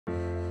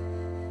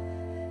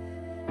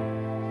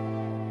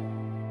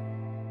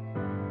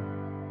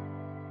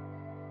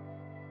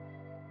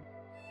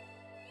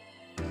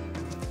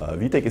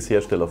Witec ist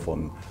Hersteller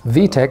von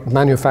Witec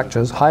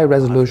manufactures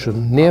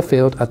high-resolution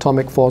near-field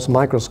atomic force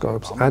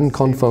microscopes and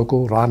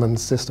confocal Raman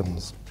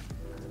systems.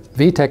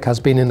 Witec has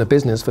been in the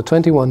business for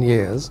 21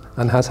 years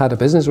and has had a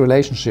business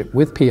relationship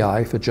with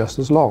PI for just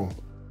as long.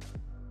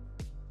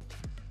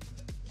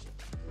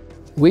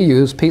 We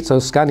use piezo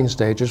scanning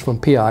stages from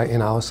PI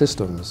in our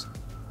systems.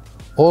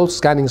 All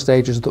scanning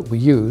stages that we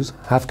use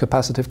have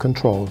capacitive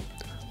control,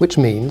 which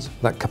means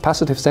that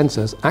capacitive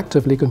sensors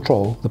actively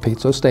control the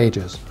piezo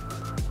stages.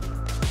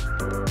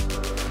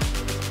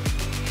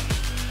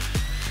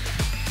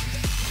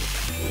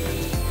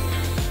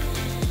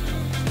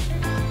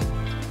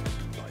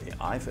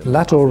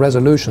 Lateral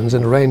resolutions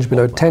in a range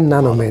below 10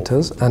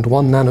 nanometers and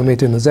 1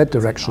 nanometer in the Z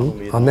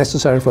direction are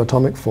necessary for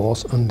atomic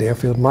force and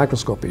near-field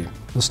microscopy.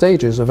 The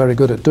stages are very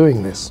good at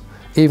doing this,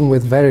 even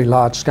with very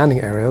large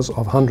scanning areas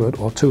of 100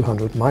 or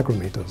 200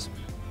 micrometers.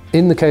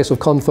 In the case of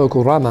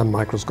confocal Raman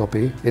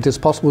microscopy, it is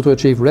possible to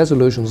achieve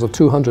resolutions of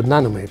 200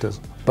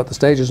 nanometers, but the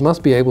stages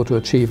must be able to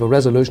achieve a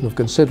resolution of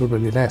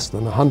considerably less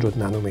than 100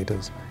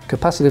 nanometers.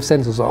 Capacitive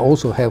sensors are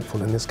also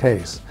helpful in this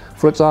case.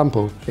 For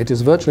example, it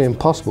is virtually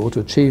impossible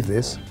to achieve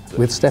this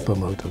with stepper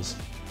motors.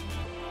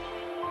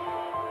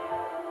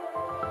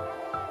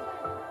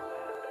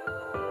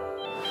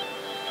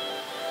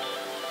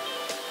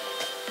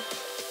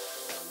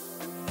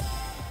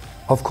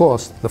 Of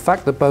course, the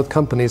fact that both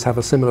companies have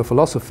a similar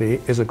philosophy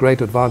is a great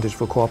advantage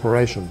for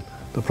cooperation.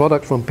 The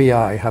products from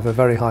PI have a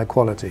very high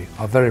quality,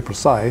 are very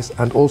precise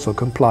and also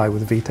comply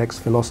with Witec's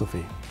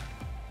philosophy.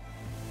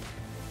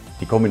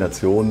 The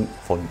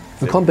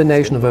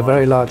combination of a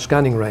very large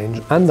scanning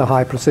range and the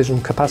high precision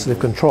capacitive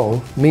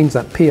control means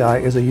that PI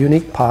is a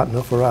unique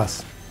partner for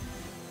us.